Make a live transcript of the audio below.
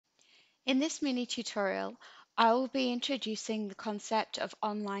In this mini tutorial, I will be introducing the concept of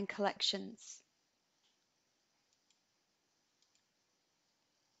online collections.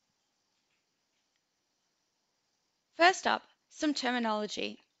 First up, some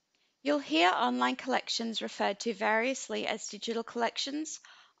terminology. You'll hear online collections referred to variously as digital collections,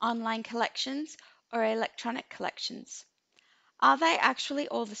 online collections, or electronic collections. Are they actually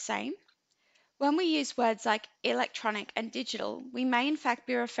all the same? When we use words like electronic and digital, we may in fact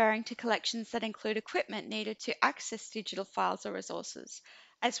be referring to collections that include equipment needed to access digital files or resources,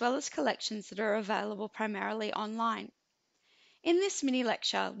 as well as collections that are available primarily online. In this mini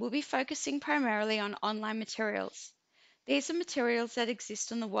lecture, we'll be focusing primarily on online materials. These are materials that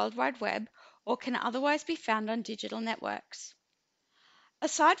exist on the World Wide Web or can otherwise be found on digital networks.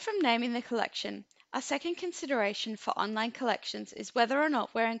 Aside from naming the collection, our second consideration for online collections is whether or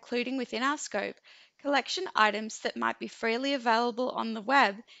not we're including within our scope collection items that might be freely available on the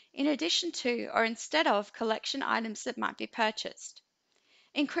web in addition to or instead of collection items that might be purchased.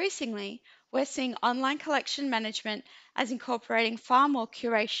 Increasingly, we're seeing online collection management as incorporating far more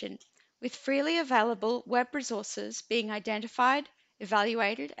curation, with freely available web resources being identified,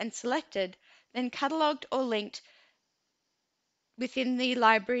 evaluated, and selected, then catalogued or linked within the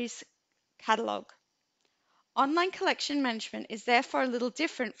library's catalogue. Online collection management is therefore a little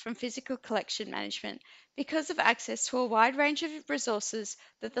different from physical collection management because of access to a wide range of resources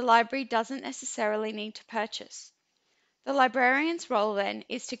that the library doesn't necessarily need to purchase. The librarian's role then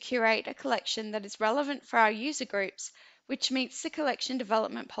is to curate a collection that is relevant for our user groups, which meets the collection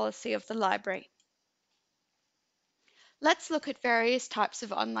development policy of the library. Let's look at various types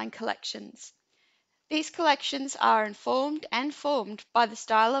of online collections. These collections are informed and formed by the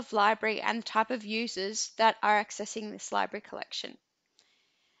style of library and the type of users that are accessing this library collection.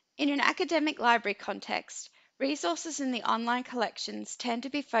 In an academic library context, resources in the online collections tend to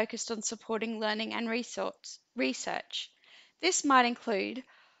be focused on supporting learning and research. This might include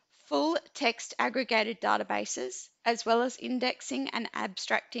full text aggregated databases, as well as indexing and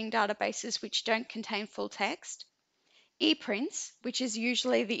abstracting databases which don't contain full text, ePrints, which is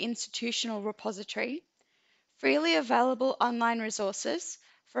usually the institutional repository, freely available online resources,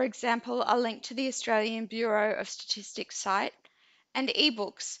 for example, a link to the Australian Bureau of Statistics site, and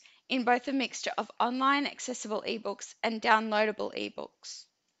ebooks in both a mixture of online accessible ebooks and downloadable ebooks.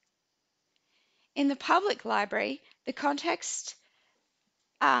 In the public library, the context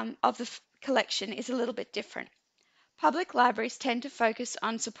of the collection is a little bit different. Public libraries tend to focus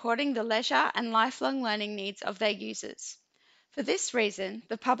on supporting the leisure and lifelong learning needs of their users. For this reason,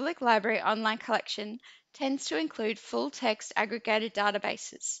 the public library online collection tends to include full-text aggregated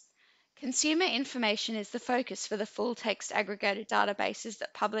databases. Consumer information is the focus for the full-text aggregated databases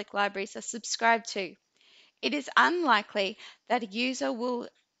that public libraries are subscribed to. It is unlikely that a user will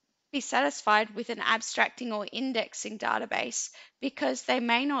be satisfied with an abstracting or indexing database because they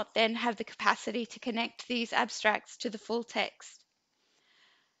may not then have the capacity to connect these abstracts to the full text.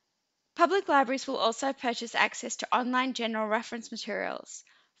 Public libraries will also purchase access to online general reference materials,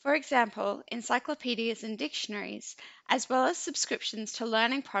 for example, encyclopedias and dictionaries, as well as subscriptions to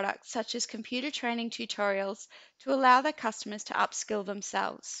learning products such as computer training tutorials to allow their customers to upskill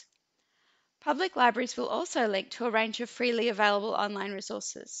themselves. Public libraries will also link to a range of freely available online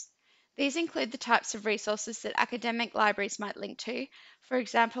resources. These include the types of resources that academic libraries might link to, for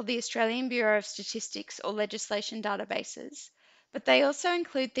example, the Australian Bureau of Statistics or legislation databases, but they also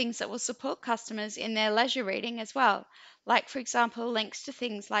include things that will support customers in their leisure reading as well, like, for example, links to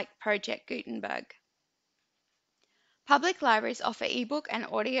things like Project Gutenberg. Public libraries offer ebook and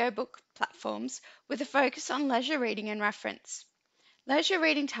audiobook platforms with a focus on leisure reading and reference. Leisure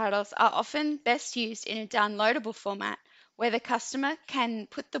reading titles are often best used in a downloadable format where the customer can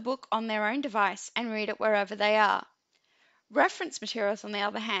put the book on their own device and read it wherever they are. Reference materials, on the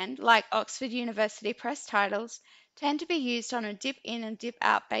other hand, like Oxford University Press titles, tend to be used on a dip in and dip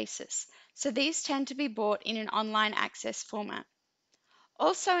out basis, so these tend to be bought in an online access format.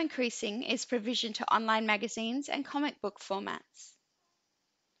 Also increasing is provision to online magazines and comic book formats.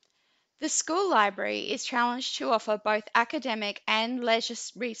 The school library is challenged to offer both academic and leisure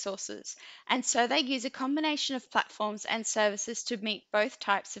resources, and so they use a combination of platforms and services to meet both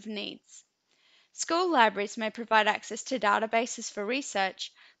types of needs. School libraries may provide access to databases for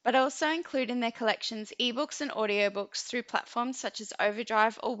research, but also include in their collections ebooks and audiobooks through platforms such as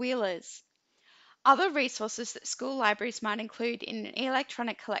Overdrive or Wheelers. Other resources that school libraries might include in an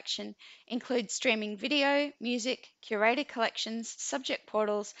electronic collection include streaming video, music, curated collections, subject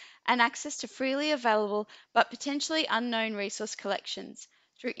portals, and access to freely available but potentially unknown resource collections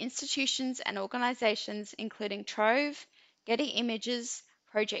through institutions and organisations including Trove, Getty Images,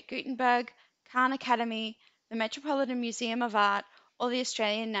 Project Gutenberg, Khan Academy, the Metropolitan Museum of Art, or the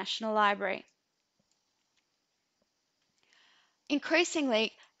Australian National Library.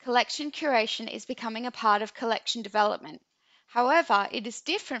 Increasingly, collection curation is becoming a part of collection development. However, it is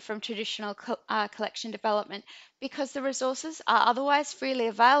different from traditional collection development because the resources are otherwise freely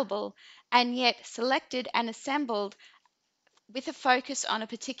available and yet selected and assembled with a focus on a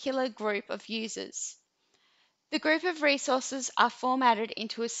particular group of users. The group of resources are formatted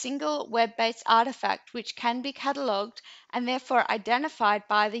into a single web-based artifact which can be catalogued and therefore identified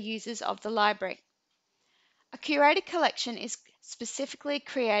by the users of the library. A curated collection is specifically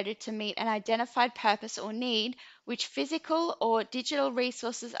created to meet an identified purpose or need which physical or digital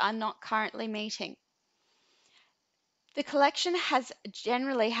resources are not currently meeting. The collection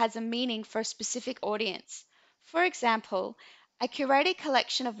generally has a meaning for a specific audience. For example, a curated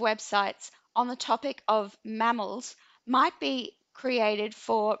collection of websites on the topic of mammals might be created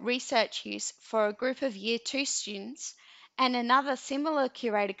for research use for a group of Year 2 students, and another similar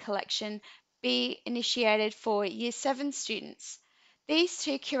curated collection be initiated for Year 7 students. These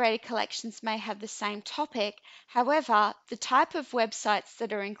two curated collections may have the same topic, however, the type of websites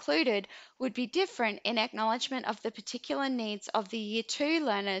that are included would be different in acknowledgement of the particular needs of the Year 2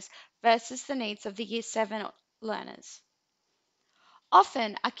 learners versus the needs of the Year 7 learners.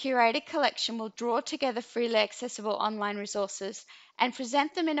 Often, a curated collection will draw together freely accessible online resources and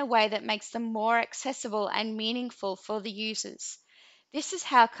present them in a way that makes them more accessible and meaningful for the users. This is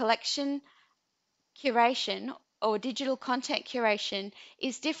how collection curation or digital content curation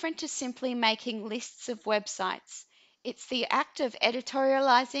is different to simply making lists of websites. It's the act of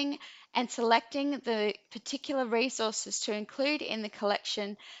editorializing and selecting the particular resources to include in the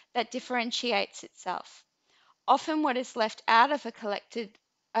collection that differentiates itself. Often what is left out of a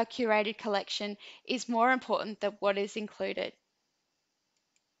curated collection is more important than what is included.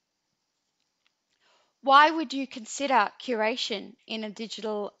 Why would you consider curation in a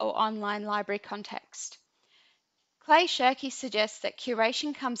digital or online library context? Clay Shirky suggests that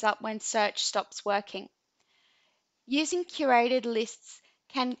curation comes up when search stops working. Using curated lists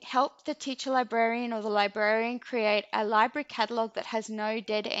can help the teacher librarian or the librarian create a library catalog that has no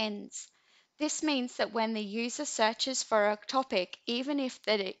dead ends. This means that when the user searches for a topic, even if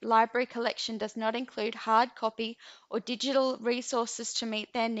the library collection does not include hard copy or digital resources to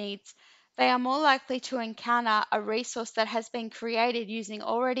meet their needs, they are more likely to encounter a resource that has been created using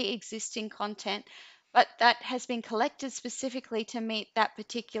already existing content, but that has been collected specifically to meet that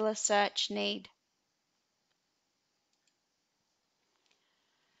particular search need.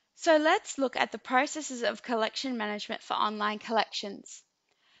 So let's look at the processes of collection management for online collections.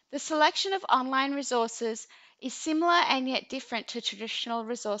 The selection of online resources is similar and yet different to traditional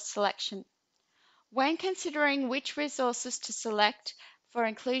resource selection. When considering which resources to select for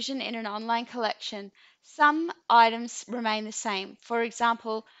inclusion in an online collection, some items remain the same. For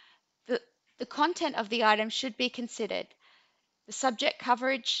example, the content of the item should be considered. The subject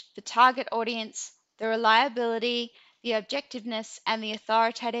coverage, the target audience, the reliability, the objectiveness, and the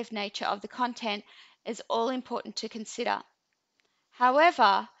authoritative nature of the content is all important to consider.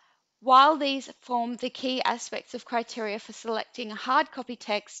 However, while these form the key aspects of criteria for selecting a hard copy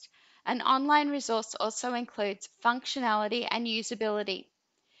text, an online resource also includes functionality and usability.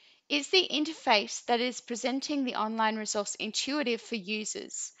 Is the interface that is presenting the online resource intuitive for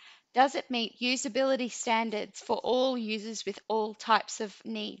users? Does it meet usability standards for all users with all types of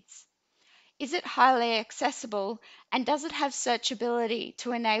needs? Is it highly accessible, and does it have searchability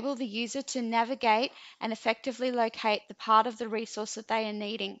to enable the user to navigate and effectively locate the part of the resource that they are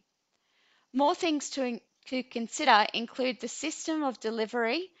needing? More things to consider include the system of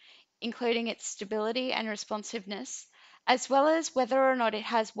delivery, including its stability and responsiveness, as well as whether or not it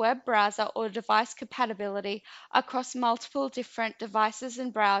has web browser or device compatibility across multiple different devices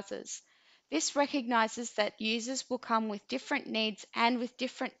and browsers. This recognizes that users will come with different needs and with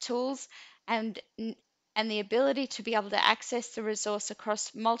different tools and, and the ability to be able to access the resource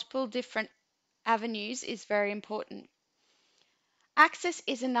across multiple different avenues is very important. Access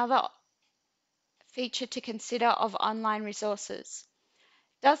is another feature to consider of online resources.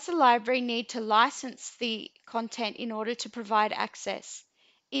 Does the library need to license the content in order to provide access?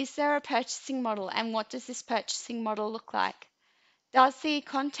 Is there a purchasing model, and what does this purchasing model look like? Is the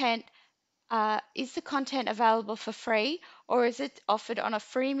content available for free, or is it offered on a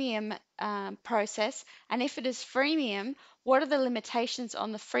freemium process? And if it is freemium, what are the limitations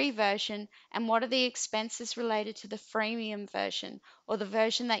on the free version, and what are the expenses related to the freemium version, or the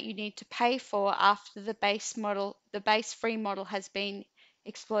version that you need to pay for after the base free model has been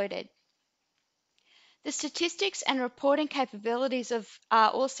exploited? The statistics and reporting capabilities are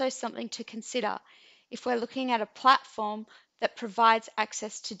also something to consider if we're looking at a platform that provides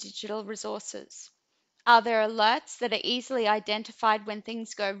access to digital resources. Are there alerts that are easily identified when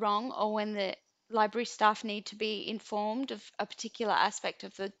things go wrong or when the library staff need to be informed of a particular aspect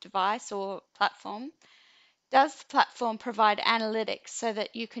of the device or platform? Does the platform provide analytics so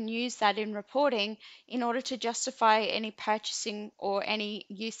that you can use that in reporting in order to justify any purchasing or any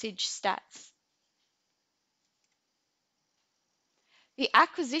usage stats? The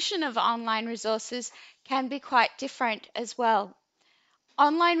acquisition of online resources can be quite different as well.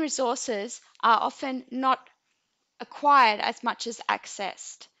 Online resources are often not acquired as much as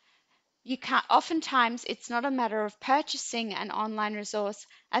accessed. Oftentimes it's not a matter of purchasing an online resource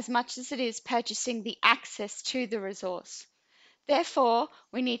as much as it is purchasing the access to the resource. Therefore,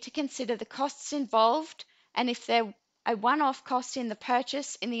 we need to consider the costs involved and if they're a one-off cost in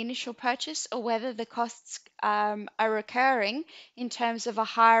the initial purchase, or whether the costs are recurring in terms of a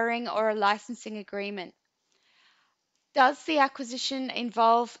hiring or a licensing agreement. Does the acquisition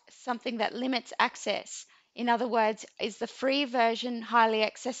involve something that limits access? In other words, is the free version highly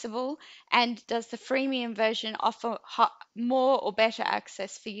accessible, and does the freemium version offer more or better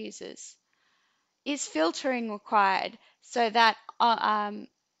access for users? Is filtering required so that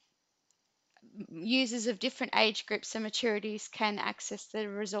users of different age groups and maturities can access the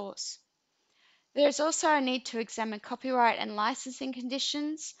resource? There is also a need to examine copyright and licensing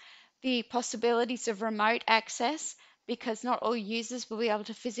conditions, the possibilities of remote access, because not all users will be able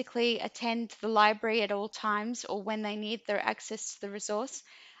to physically attend the library at all times or when they need their access to the resource,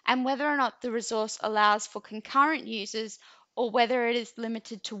 and whether or not the resource allows for concurrent users or whether it is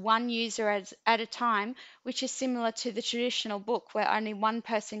limited to one user at a time, which is similar to the traditional book where only one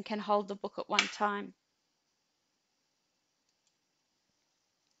person can hold the book at one time.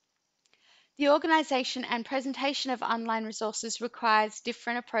 The organisation and presentation of online resources requires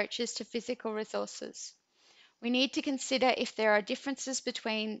different approaches to physical resources. We need to consider if there are differences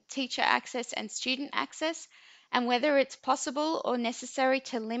between teacher access and student access, and whether it's possible or necessary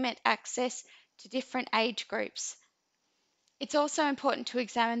to limit access to different age groups. It's also important to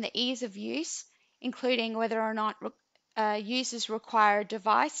examine the ease of use, including whether or not users require a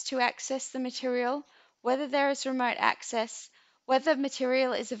device to access the material, whether there is remote access, whether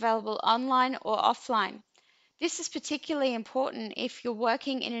material is available online or offline. This is particularly important if you're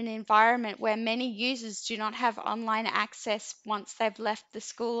working in an environment where many users do not have online access once they've left the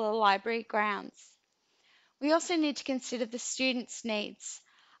school or library grounds. We also need to consider the students' needs.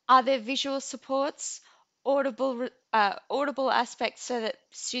 Are there visual supports, audible aspects so that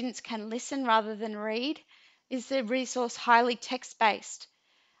students can listen rather than read? Is the resource highly text-based?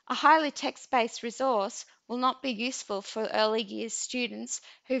 A highly text-based resource will not be useful for early years students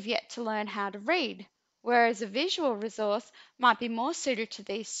who've yet to learn how to read, whereas a visual resource might be more suited to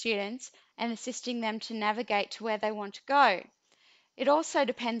these students and assisting them to navigate to where they want to go. It also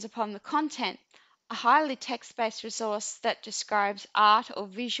depends upon the content. A highly text-based resource that describes art or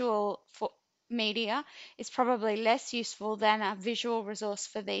visual media is probably less useful than a visual resource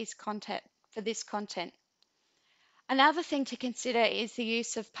for this content. Another thing to consider is the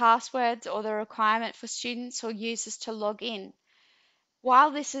use of passwords or the requirement for students or users to log in.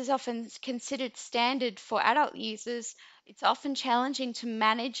 While this is often considered standard for adult users, it's often challenging to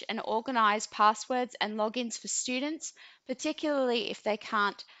manage and organize passwords and logins for students, particularly if they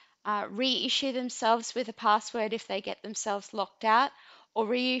can't reissue themselves with a password if they get themselves locked out, or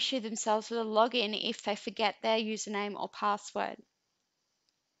reissue themselves with a login if they forget their username or password.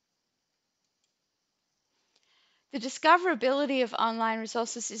 The discoverability of online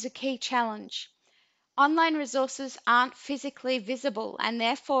resources is a key challenge. Online resources aren't physically visible, and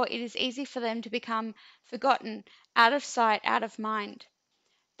therefore it is easy for them to become forgotten, out of sight, out of mind.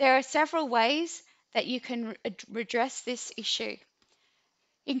 There are several ways that you can redress this issue.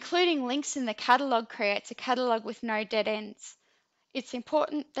 Including links in the catalogue creates a catalogue with no dead ends. It's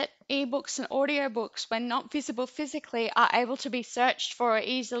important that ebooks and audiobooks, when not visible physically, are able to be searched for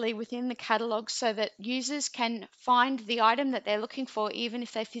easily within the catalogue so that users can find the item that they're looking for even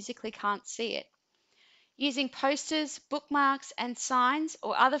if they physically can't see it. Using posters, bookmarks, and signs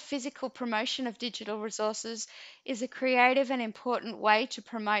or other physical promotion of digital resources is a creative and important way to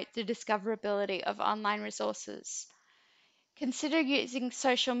promote the discoverability of online resources. Consider using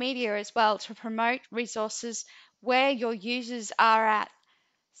social media as well to promote resources where your users are at,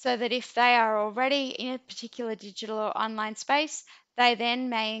 so that if they are already in a particular digital or online space, they then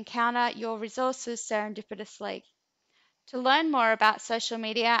may encounter your resources serendipitously. To learn more about social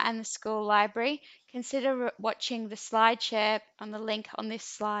media and the school library, consider watching the slide share on the link on this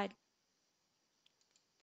slide.